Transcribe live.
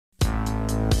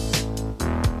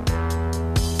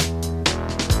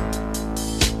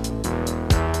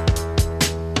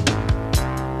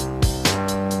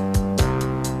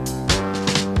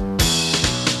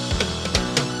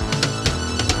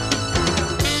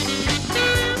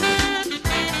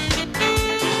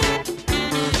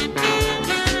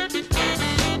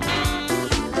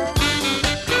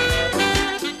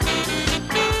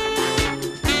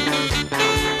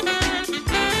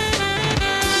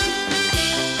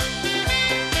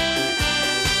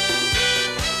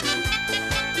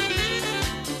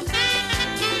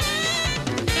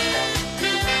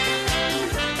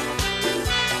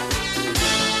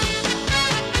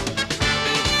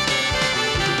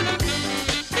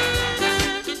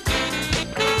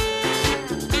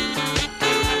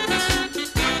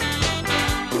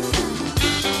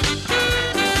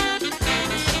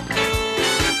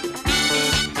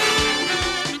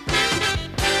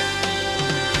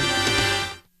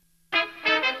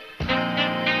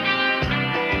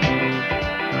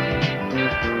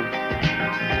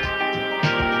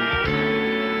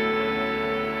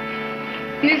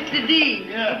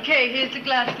Okay, here's the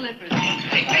glass slippers.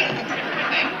 Hey,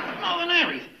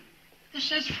 Molinari, this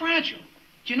says fragile.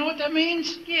 Do you know what that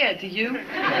means? Yeah, do you?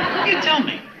 You tell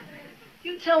me.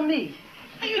 You tell me.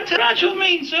 Fragile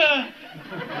means,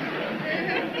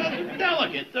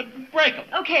 delicate, breakable.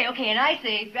 Okay, and I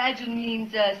say fragile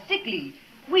means sickly,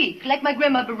 weak, like my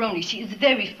grandma Baroni. She is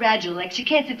very fragile, like she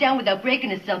can't sit down without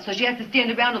breaking herself, so she has to stand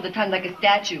around all the time like a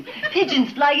statue.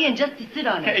 Pigeons fly in just to sit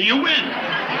on her. Hey, you win.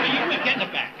 You win. Get in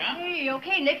the back, huh? Hey,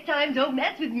 okay, next time don't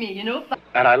mess with me, you know?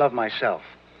 And I love myself.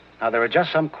 Now, there are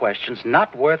just some questions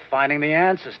not worth finding the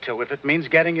answers to if it means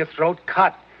getting your throat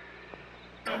cut.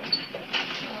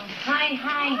 Hi.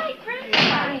 Hi, Brenda.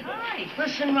 Hi.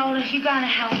 Listen, Rhoda, you gotta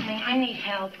help me. I need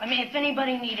help. I mean, if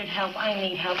anybody needed help, I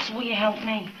need help. So will you help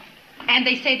me? And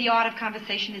they say the art of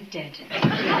conversation is dead.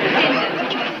 Linda,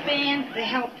 could you expand the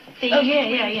help thing? Oh,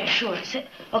 yeah, sure.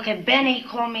 Okay, Benny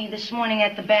called me this morning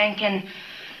at the bank, and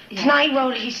tonight,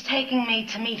 Rhoda, he's taking me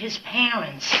to meet his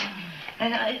parents.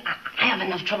 And I have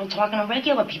enough trouble talking to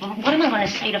regular people. What am I going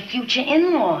to say to future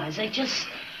in-laws? I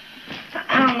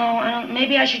don't know.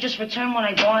 Maybe I should just return what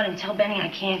I bought and tell Benny I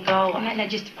can't go. No,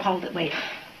 just hold it. Wait.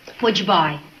 What'd you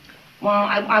buy? Well,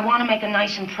 I want to make a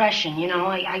nice impression, you know.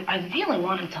 I really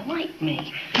want him to like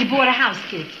me. You bought a house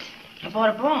gift. I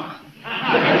bought a bra.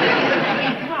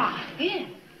 A bra? Yeah.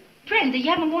 Brenda,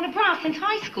 you haven't worn a bra since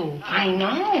high school. I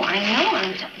know.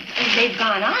 They've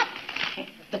gone up.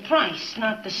 The price,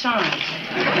 not the size.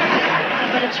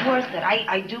 But it's worth it.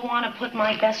 I do want to put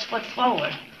my best foot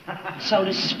forward, so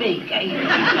to speak.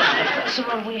 So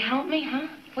will you help me, huh?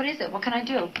 What is it? What can I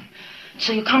do?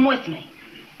 So you come with me.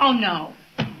 Oh, no.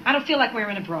 I don't feel like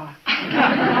wearing a bra.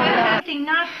 Anything,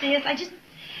 not this.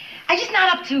 I just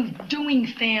not up to doing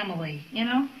family, you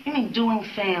know? You mean doing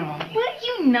family? Well,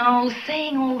 you know,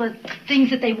 saying all the things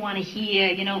that they want to hear,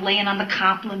 you know, laying on the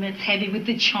compliments, heavy with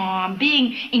the charm,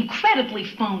 being incredibly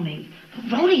phony.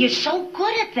 Rhoda, you're so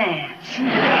good at that.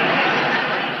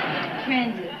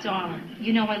 Brenda, darling,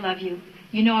 you know I love you.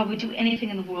 You know I would do anything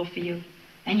in the world for you.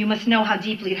 And you must know how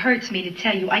deeply it hurts me to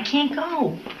tell you I can't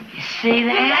go. You see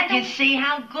that? You see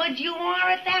how good you are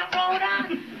at that, Rhoda?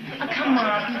 Oh, come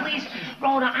on, please.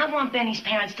 Rhoda, I want Benny's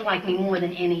parents to like me more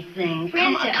than anything.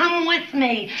 Brenda. Come with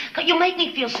me. You make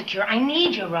me feel secure. I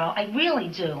need you, Ro. I really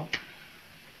do.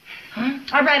 Huh?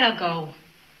 All right, I'll go.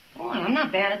 Boy, I'm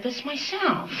not bad at this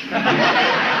myself.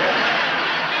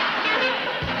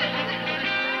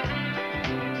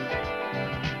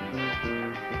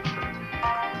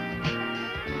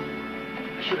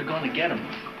 I should have gone to get them.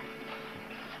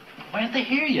 Why aren't they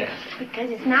here yet? Because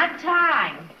it's not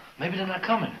time. Maybe they're not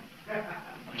coming.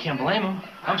 I can't blame them.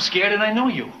 I'm scared and I know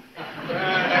you.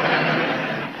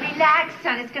 Relax,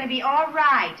 son. It's going to be all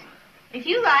right. If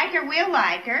you like her, we'll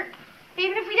like her.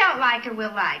 Even if we don't like her,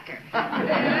 we'll like her.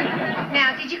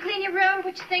 Now, did you clean your room?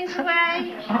 Put your things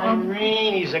away?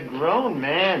 Irene, he's a grown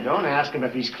man. Don't ask him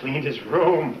if he's cleaned his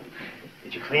room.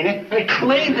 Did you clean it? I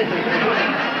cleaned it.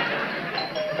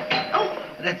 Oh,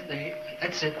 that's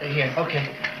it. They're here. Okay.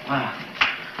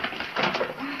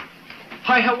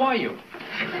 Hi, how are you?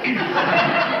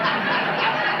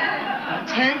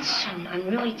 Tense? I'm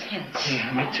really tense.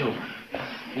 Yeah, me too.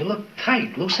 You look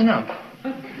tight. Loosen up.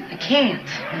 I can't.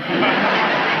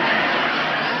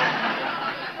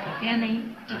 Benny,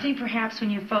 do you think perhaps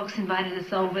when your folks invited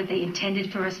us over, they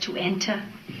intended for us to enter?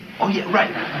 Oh, yeah,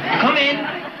 right. Come in.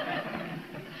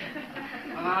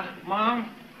 Mom,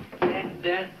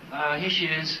 Dad, here she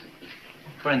is.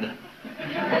 Brenda.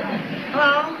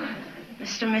 Hello,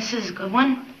 Mr. and Mrs.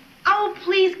 Goodwin. Oh,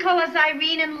 please call us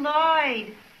Irene and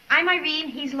Lloyd. I'm Irene,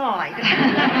 he's Lloyd.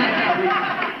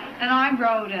 And I'm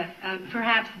Rhoda.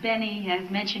 Perhaps Benny has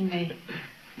mentioned me.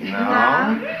 No.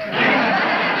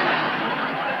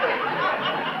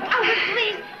 Oh, but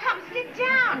please, come sit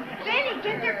down. Benny,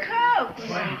 get your coats.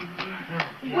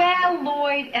 Well,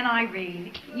 Lloyd and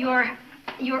Irene, your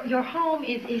home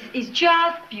is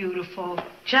just beautiful.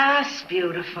 Just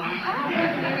beautiful.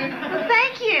 Well,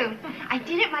 thank you. I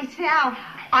did it myself.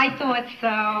 I thought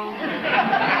so.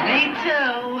 Me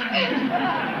too.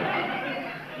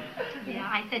 Yeah,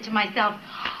 I said to myself,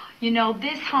 you know,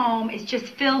 this home is just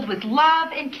filled with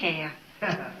love and care.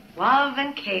 Love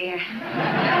and care.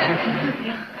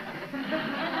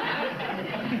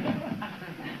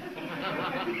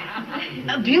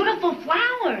 Beautiful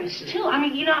flowers, too. I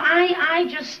mean, you know, I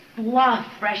just love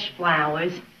fresh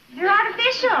flowers. They're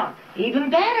artificial. Even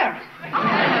better.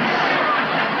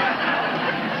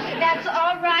 That's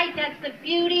all right. That's the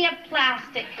beauty of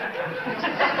plastic.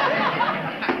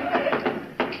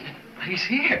 He's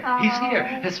here. He's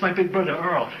here. That's my big brother,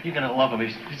 Earl. You're going to love him.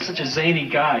 He's such a zany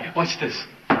guy. Watch this.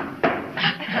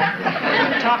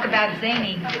 Talk about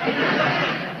zany.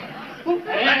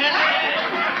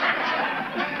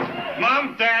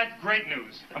 Mom, Dad, great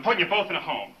news. I'm putting you both in a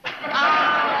home.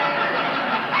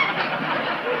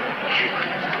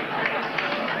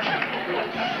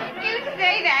 You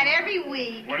say that every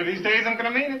week. One of these days, I'm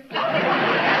going to mean it.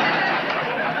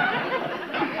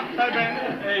 Hi,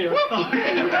 Ben. Hey,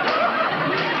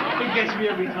 he gets me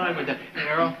every time with that. Hey,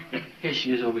 Earl, here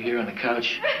she is over here on the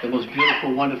couch. The most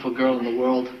beautiful, wonderful girl in the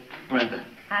world, Brenda.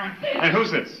 And who's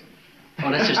this? Oh,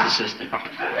 that's just a sister. Rhoda.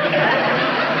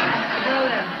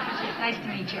 Nice to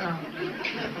meet you, Earl.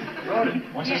 Rhoda,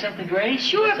 want to see something great?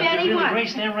 Sure, Something Benny, really what? great,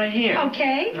 stand right here.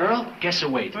 Okay. Earl, guess her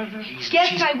weight.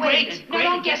 Guess my weight. No,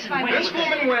 don't guess my weight. This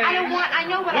woman weighs... I don't want, I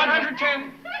know what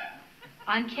 110.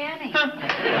 Uncanny.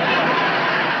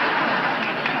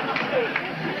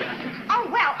 Oh,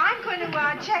 well, I'm going to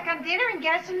check on dinner and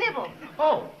get us some nibbles.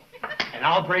 Oh, and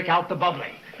I'll break out the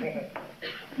bubbly.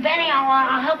 Benny,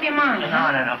 I'll help your mom.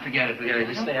 No, forget it.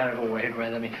 Just stay out of her way,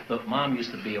 Brenda. I mean, look, Mom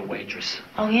used to be a waitress.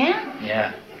 Oh, yeah?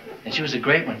 Yeah. And she was a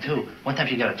great one, too. One time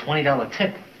she got a $20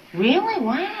 tip. Really?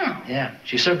 Wow. Yeah.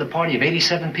 She served a party of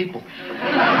 87 people.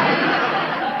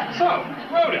 So,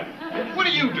 Rhoda, what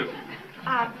do you do?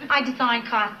 I design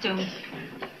costumes.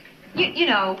 You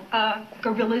know,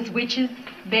 gorillas, witches,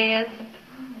 bears.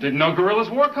 Didn't know gorillas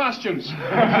wore costumes.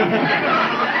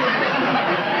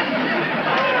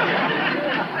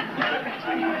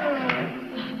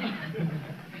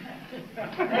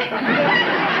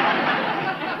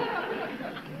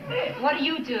 What do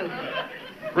you do?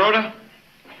 Rhoda,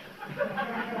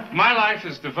 my life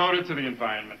is devoted to the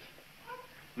environment.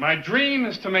 My dream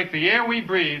is to make the air we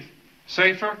breathe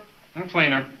safer and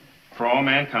cleaner for all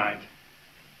mankind.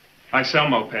 I sell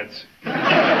mopeds.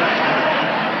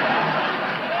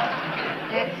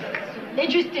 That's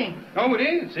interesting. Oh, it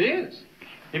is.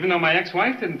 Even though my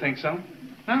ex-wife didn't think so.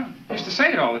 No, I used to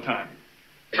say it all the time.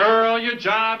 Earl, your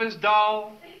job is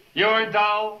dull. You're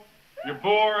dull. You're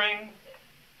boring.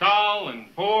 Dull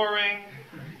and boring.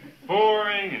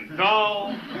 Boring and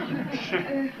dull.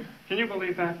 Can you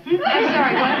believe that? I'm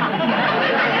sorry,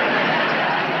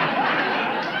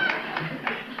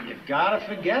 what? You've got to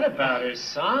forget about it,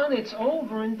 son. It's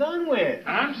over and done with.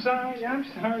 I'm sorry.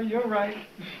 You're right.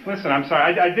 Listen, I'm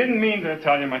sorry. I didn't mean to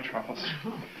tell you my troubles.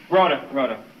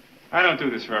 Rhoda, I don't do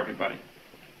this for everybody.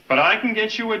 But I can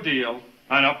get you a deal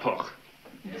on a puch.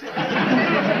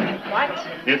 What?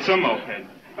 It's a moped.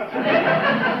 Watch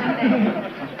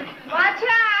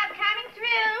out, coming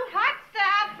through. Hot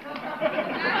stuff.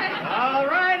 All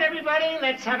right, everybody,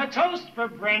 let's have a toast for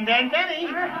Brenda and Benny.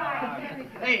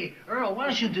 Hey, Earl, why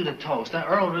don't you do the toast?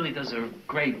 Earl really does a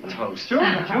great toast. Sure.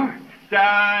 To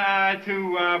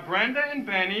Brenda and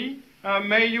Benny,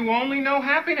 may you only know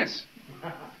happiness.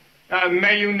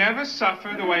 May you never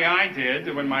suffer the way I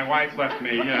did when my wife left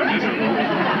me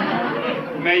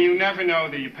miserable. May you never know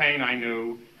the pain I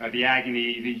knew, the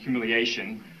agony, the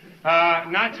humiliation.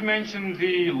 Not to mention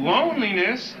the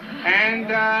loneliness and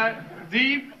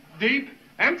deep, deep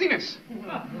emptiness.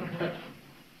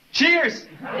 Cheers!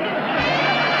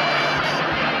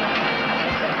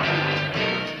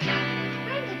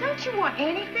 Brenda, don't you want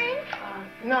anything?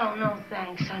 No,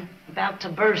 thanks. I'm about to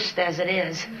burst as it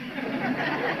is.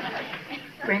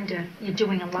 Brenda, you're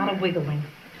doing a lot of wiggling.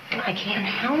 I can't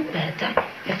help it.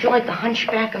 I feel like the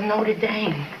hunchback of Notre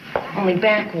Dame, only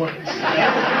backwards.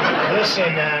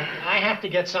 Listen, I have to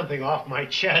get something off my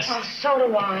chest. Oh, so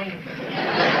do I.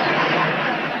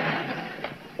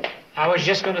 I was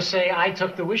just going to say I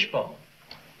took the wishbone.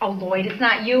 Oh, Lloyd, it's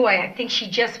not you. I think she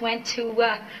just went to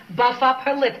buff up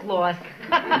her lip gloss.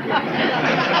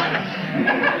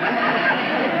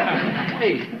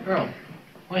 Hey, Earl,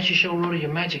 why don't you show Rhoda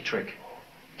your magic trick?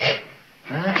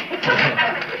 Huh?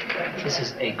 This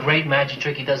is a great magic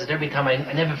trick. He does it every time. I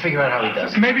never figure out how he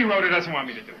does it. Maybe Rhoda doesn't want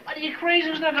me to do it. Are you crazy?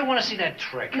 Who's not going to want to see that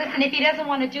trick? Listen, if he doesn't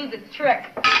want to do the trick.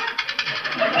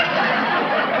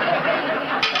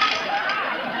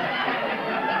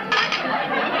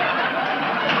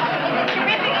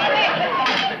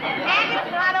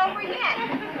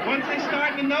 Once I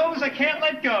start in the nose, I can't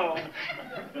let go.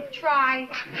 Try.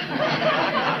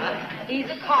 He's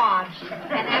a card,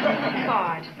 an excellent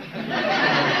card.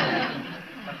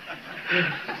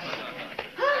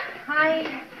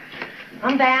 Hi.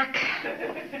 I'm back.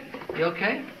 You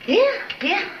okay?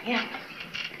 Yeah.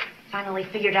 Finally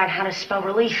figured out how to spell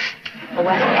relief. Or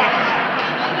what?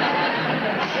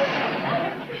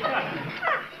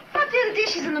 I'll do the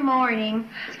dishes in the morning.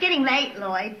 It's getting late,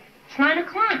 Lloyd. It's 9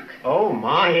 o'clock. Oh,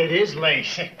 my, it is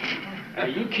late.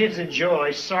 You kids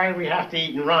enjoy. Sorry we have to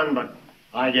eat and run, but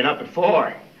I get up at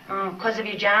 4. Oh, because of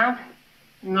your job?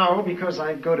 No, because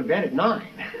I go to bed at 9.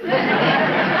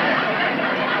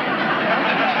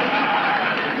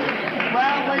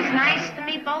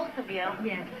 of you.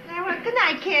 Yes. Well, good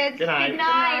night, kids. Good night. Good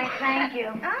night. Thank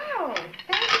you. Oh,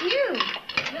 thank you.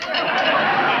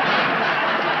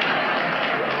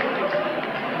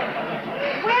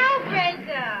 Well,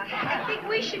 Brenda, I think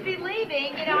we should be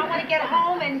leaving. You know, I want to get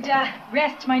home and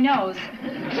rest my nose. Gee,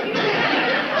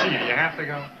 you have to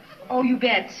go? Oh, you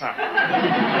bet.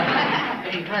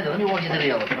 Hey, Brenda, let me walk you to the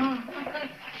elevator.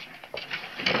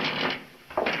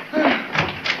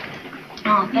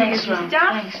 Oh, thanks, Your Ron.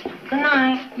 stuff? Thanks. Good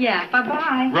night. Yeah,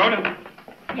 bye-bye. Rhoda,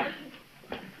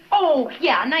 Oh,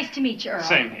 yeah, nice to meet you, Earl.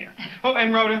 same here. Oh,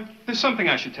 and Rhoda, there's something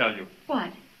I should tell you.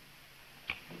 What?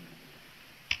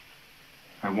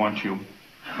 I want you.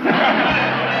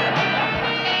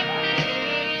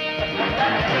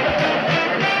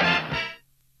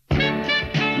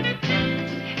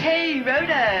 Hey,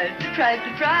 Rhoda. Surprise,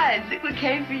 surprise. Look what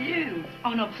came for you.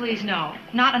 Oh, no, please, no.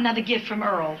 Not another gift from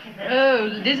Earl. Oh,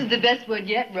 this is the best one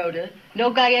yet, Rhoda.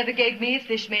 No guy ever gave me a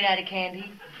fish made out of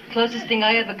candy. Closest thing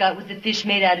I ever got was a fish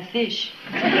made out of fish.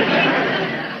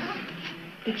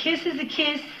 A kiss is a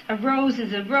kiss, a rose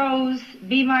is a rose.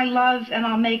 Be my love, and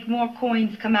I'll make more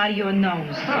coins come out of your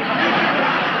nose.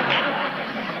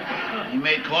 You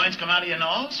made coins come out of your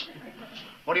nose?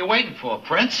 What are you waiting for,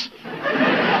 Prince?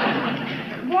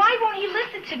 Why won't he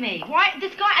listen to me? Why,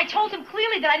 this guy, I told him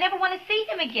clearly that I never want to see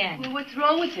him again. Well, what's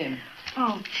wrong with him?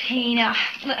 Oh, Tina,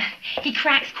 look, he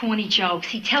cracks corny jokes.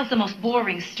 He tells the most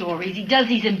boring stories. He does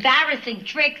these embarrassing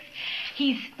tricks.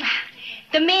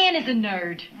 The man is a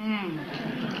nerd.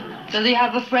 Does he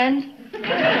have a friend?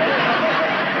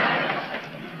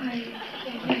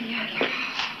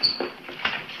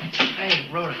 Hey,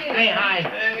 Rhoda. Hey, hi.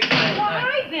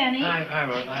 Hi, Benny. Hi,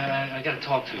 Rhoda. I got to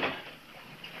talk to you.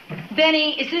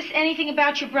 Benny, is this anything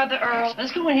about your brother Earl?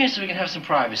 Let's go in here so we can have some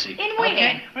privacy. In where?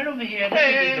 Okay, right over here.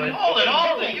 Hey,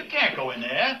 hold it. You can't go in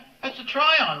there. That's a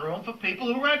try-on room for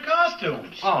people who rent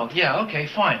costumes. Oh, yeah, okay,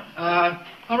 fine.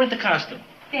 I'll rent the costume.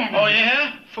 Benny. Oh,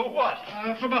 yeah? For what?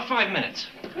 For about 5 minutes.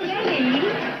 Benny.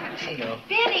 There you go.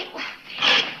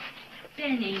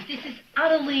 Benny, this is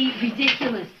utterly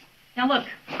ridiculous. Now, look,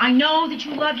 I know that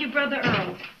you love your brother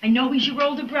Earl. I know he's your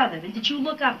older brother and that you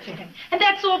look up to him. And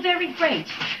that's all very great.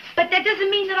 But that doesn't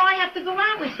mean that I have to go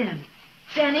out with him.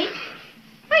 Benny,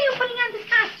 why are you putting on this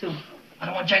costume? I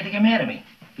don't want Jack to get mad at me.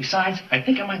 Besides, I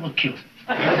think I might look cute.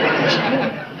 Don't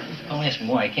ask me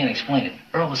why. I can't explain it.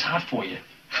 Earl is hot for you.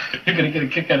 You're going to get a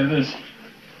kick out of this.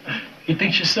 He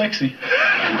thinks you're sexy.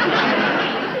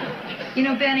 You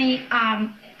know, Benny,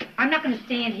 I'm not going to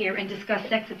stand here and discuss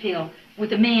sex appeal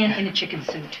with a man in a chicken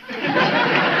suit.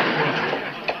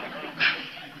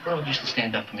 Earl used to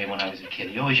stand up for me when I was a kid.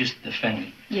 He always used to defend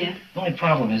me. Yeah. The only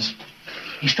problem is,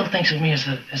 he still thinks of me as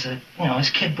his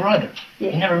kid brother.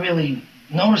 Yeah. He never really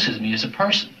notices me as a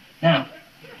person. Now,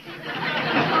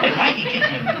 if I could get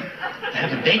him to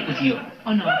have a date with you.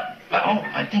 Oh, no.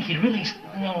 I think he'd really,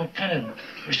 kind of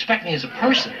respect me as a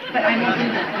person. But I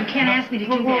mean, you can't ask me to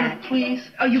do that.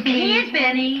 Please. Oh, you can't,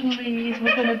 Benny. Please,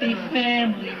 we're going to be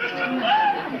family.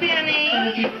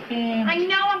 Benny. I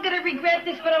know I'm going to regret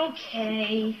this, but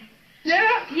okay.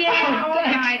 Yeah? Yeah, all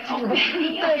right. Oh,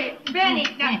 Benny, okay. Benny,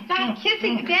 now stop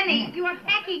kissing Benny. You are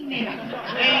pecking me.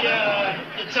 Hey,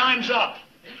 your time's up.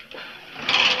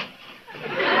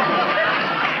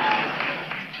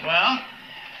 Well,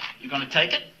 you gonna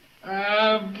take it?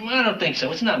 I don't think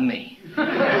so. It's not me.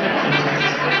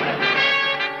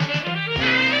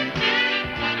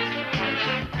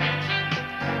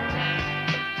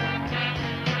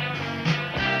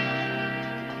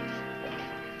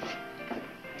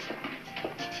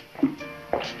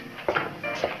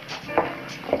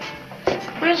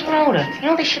 Where's Rhoda? You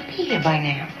know, they should be here by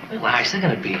now. Relax, they're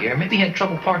going to be here. Maybe he had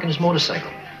trouble parking his motorcycle.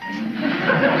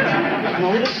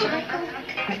 Motorcycle?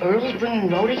 Earl's bringing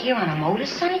Rhoda here on a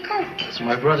motorcycle? That's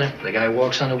my brother. The guy who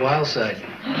walks on the wild side.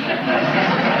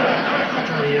 I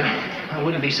tell you, I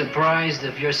wouldn't be surprised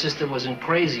if your sister wasn't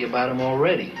crazy about him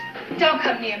already. Don't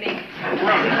come near me.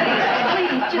 Rhoda,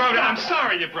 Please, just Rhoda, stop. I'm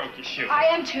sorry you broke your shoe. I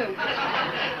am too.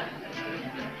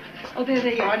 Oh, there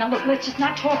they are. Now, look, let's just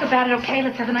not talk about it, okay?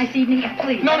 Let's have a nice evening,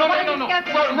 please. No.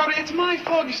 Rhoda, it's my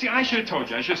fault. You see, I should have told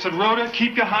you. I should have said, Rhoda,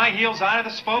 keep your high heels out of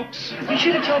the spokes. You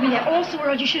should have told me that. Also,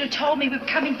 Earl, you should have told me we were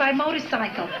coming by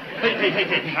motorcycle.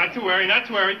 Hey, not to worry.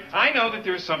 I know that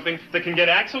there's something that can get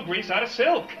axle grease out of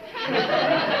silk.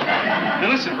 Now,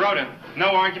 listen, Rhoda, no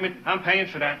argument. I'm paying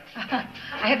for that.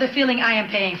 I have the feeling I am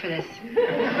paying for this.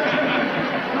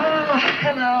 Oh,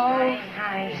 hello.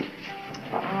 Hi.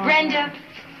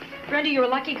 Brenda, you're a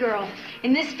lucky girl.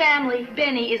 In this family,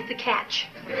 Benny is the catch.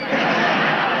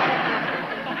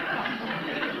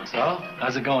 So,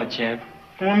 how's it going, champ?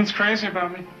 The woman's crazy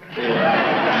about me. Oh,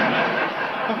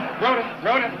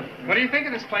 Rhoda. What do you think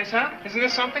of this place, huh? Isn't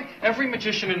this something? Every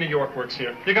magician in New York works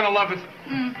here. You're gonna love it.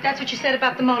 That's what you said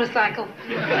about the motorcycle.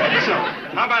 So,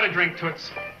 how about a drink,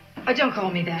 Toots? Oh, don't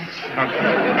call me that. Okay.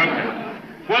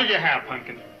 What'll you have,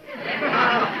 Pumpkin?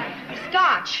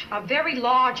 Scotch, a very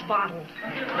large bottle.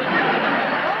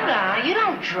 Rhoda, you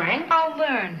don't drink. I'll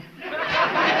learn.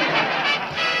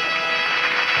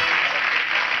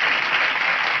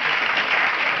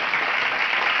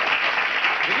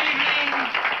 Good evening,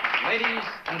 ladies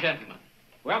and gentlemen.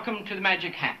 Welcome to the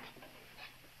Magic Hat.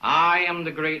 I am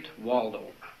the great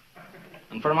Waldo.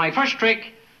 And for my first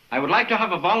trick, I would like to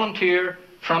have a volunteer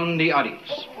from the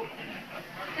audience.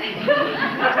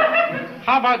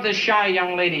 How about this shy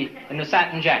young lady in the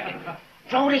satin jacket?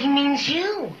 Rhoda, he means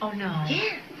you. Oh, no.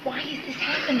 Yeah. Why is this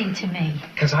happening to me?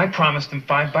 Because I promised him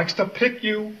 $5 to pick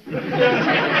you.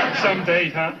 Some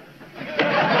date, huh?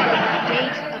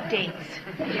 Date of dates.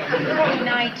 Good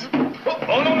night.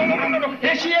 Oh, no.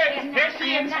 Here she is. Here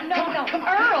she is. No.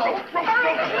 Earl,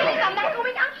 please, I'm not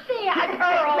going up there.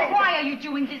 Earl, why are you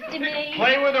doing this to me?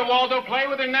 Play with her, Waldo. Play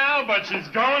with her now, but she's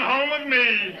going home with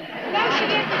me. No, she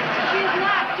isn't. She's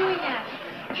not doing that.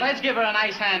 Let's give her a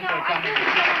nice hand for coming.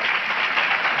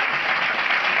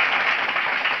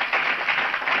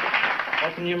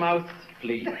 Open your mouth,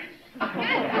 please.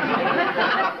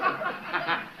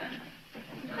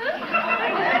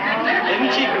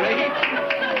 Isn't she great?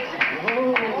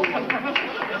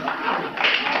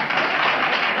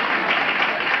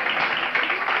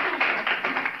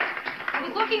 I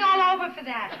was looking all over for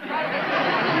that.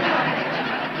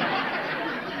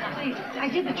 Please, I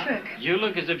did the trick. You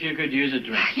look as if you could use a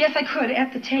drink. Yes, I could,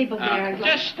 at the table there.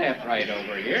 Just step right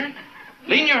over here.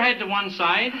 Lean your head to one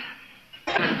side.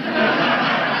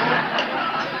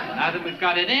 Now that we've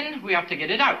got it in, we have to get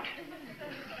it out.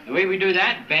 The way we do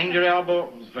that, bend your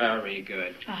elbow. Very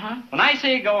good. When I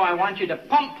say go, I want you to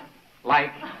pump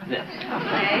like this.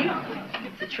 Okay.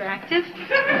 It's attractive.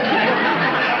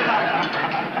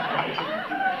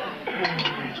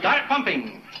 Start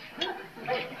pumping.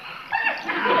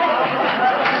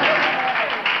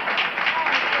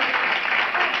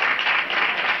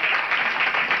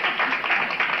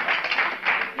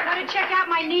 Want to check out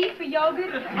my knee for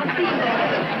yogurt? I'll see you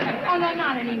there. Oh, no,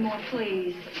 not anymore,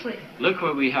 please. Please. Look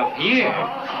what we have here.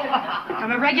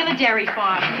 From a regular dairy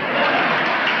farm.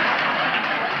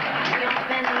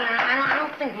 Benny, I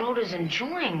don't think Rhoda's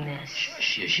enjoying this.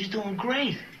 She's doing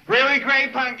great. Really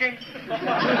great, Pumpkin. What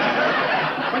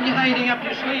are you hiding up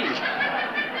your sleeve?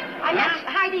 I'm not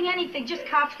hiding anything, just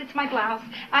cuffs. It's my blouse.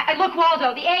 Look,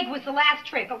 Waldo, the egg was the last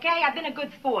trick, okay? I've been a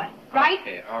good sport, right?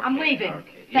 Okay, I'm leaving.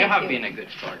 Okay. You Thank have you. been a good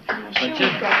sport. But Sure.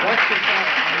 just watch yourself.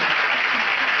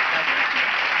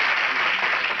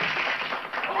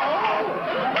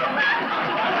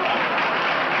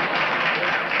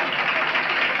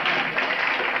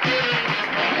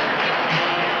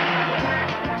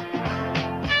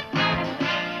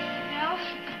 Well,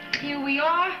 here we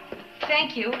are.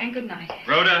 Thank you, and good night.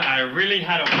 Rhoda, I really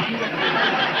had a wonderful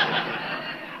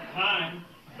time.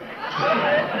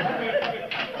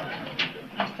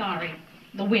 I'm sorry.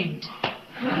 The wind.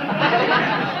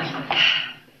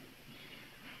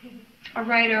 All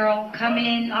right, Earl. Come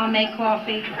in. I'll make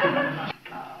coffee.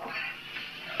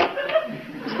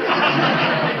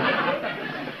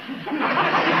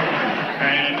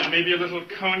 And maybe a little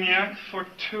cognac for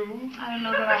two. I don't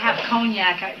know that I have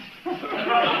cognac.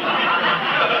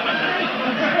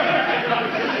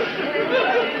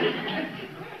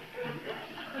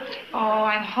 Oh,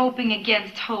 I'm hoping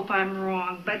against hope I'm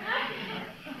wrong, but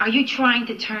are you trying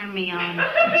to turn me on?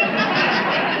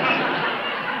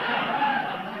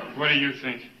 What do you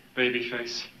think,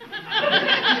 babyface?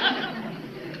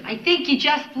 I think you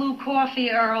just blew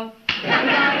coffee, Earl.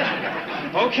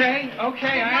 Okay,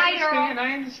 night,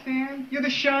 I understand. You're the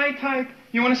shy type.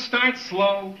 You want to start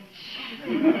slow.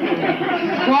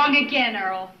 Wrong again,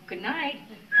 Earl. Good night.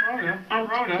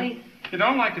 Rhoda, Please. you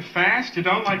don't like it fast, you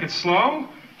don't like it slow?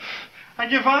 I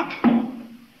give up.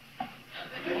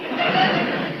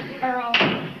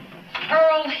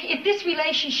 Earl, if this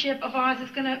relationship of ours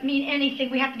is going to mean anything,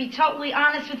 we have to be totally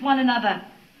honest with one another.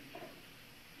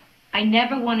 I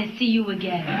never want to see you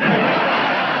again.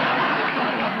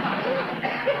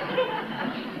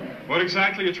 What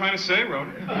exactly are you trying to say,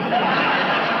 Rhoda?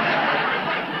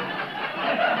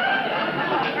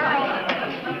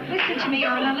 Earl, listen to me,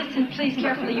 Earl. Now listen, please,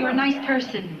 carefully. You're a nice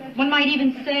person. One might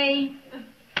even say,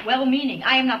 well-meaning.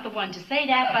 I am not the one to say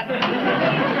that, but...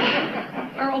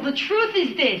 Earl, the truth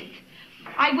is this.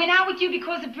 I went out with you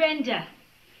because of Brenda.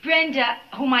 Brenda,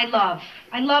 whom I love.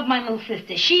 I love my little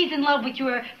sister. She's in love with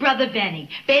your brother, Benny.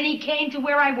 Benny came to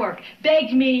where I work,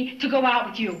 begged me to go out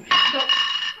with you. So...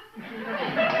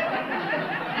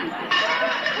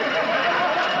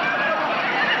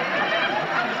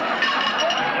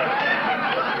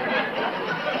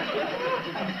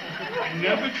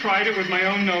 tried it with my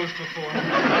own nose before.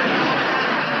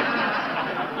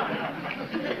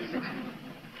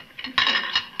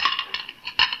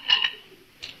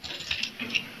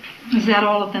 Is that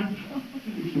all of them?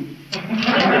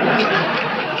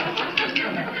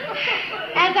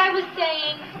 As I was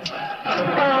saying,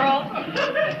 Earl,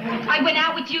 I went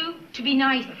out with you to be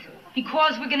nice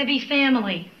because we're going to be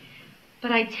family.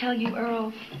 But I tell you,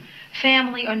 Earl,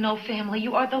 family or no family,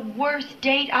 you are the worst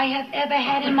date I have ever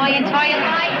had in my entire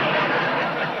life.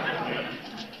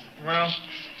 Well,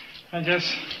 I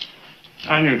guess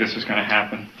I knew this was going to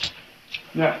happen.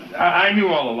 Yeah, I knew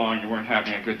all along you weren't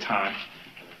having a good time.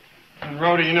 And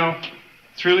Rhoda, you know,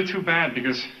 it's really too bad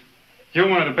because you're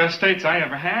one of the best dates I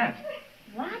ever had.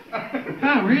 What?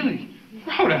 Oh, really?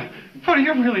 Rhoda,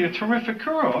 you're really a terrific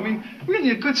girl. I mean,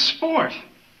 really a good sport.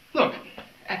 Look,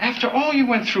 after all you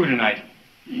went through tonight,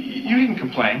 you didn't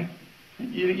complain.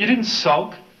 You didn't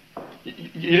sulk.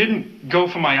 You didn't go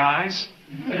for my eyes.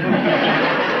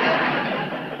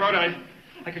 Rhoda,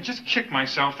 I could just kick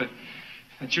myself that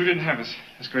you didn't have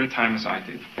as great a time as I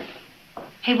did.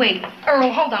 Hey, wait.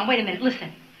 Earl, hold on. Wait a minute.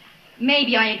 Listen.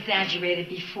 Maybe I exaggerated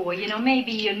before. You know,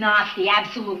 maybe you're not the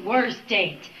absolute worst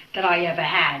date that I ever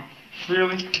had.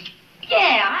 Really?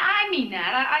 Yeah, I mean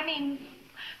that. I mean,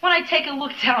 when I take a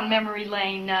look down memory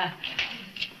lane,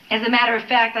 as a matter of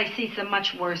fact, I see some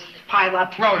much worse pile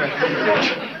up. Rhoda,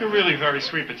 you're really very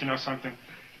sweet, but you know something?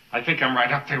 I think I'm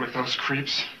right up there with those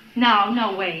creeps.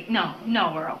 No, wait. No,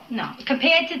 Earl. No.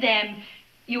 Compared to them,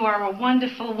 you are a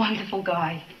wonderful, wonderful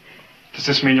guy. Does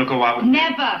this mean you'll go out with me?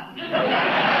 Never.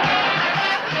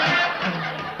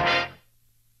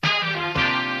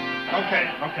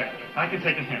 Okay. I can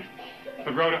take a hint.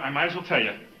 But Rhoda, I might as well tell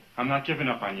you, I'm not giving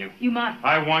up on you. You must.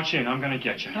 I want you and I'm going to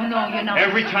get you. No, you're not.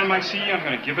 Every time I see you, I'm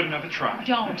going to give it another try.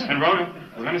 Don't. And Rhoda,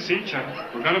 we're going to see each other.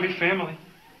 We're going to be family.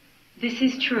 This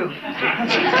is true. Good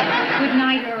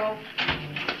night, Earl.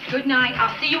 Good night.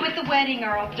 I'll see you at the wedding,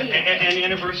 Earl. Any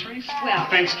anniversaries? Well.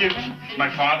 Thanksgiving? My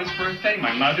father's birthday?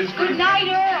 My mother's birthday? Good night,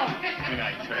 Earl. Good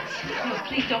night, Chris. No,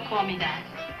 please don't call me that.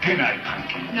 Good night,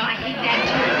 Pumpkin. No, I hate that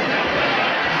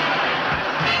too.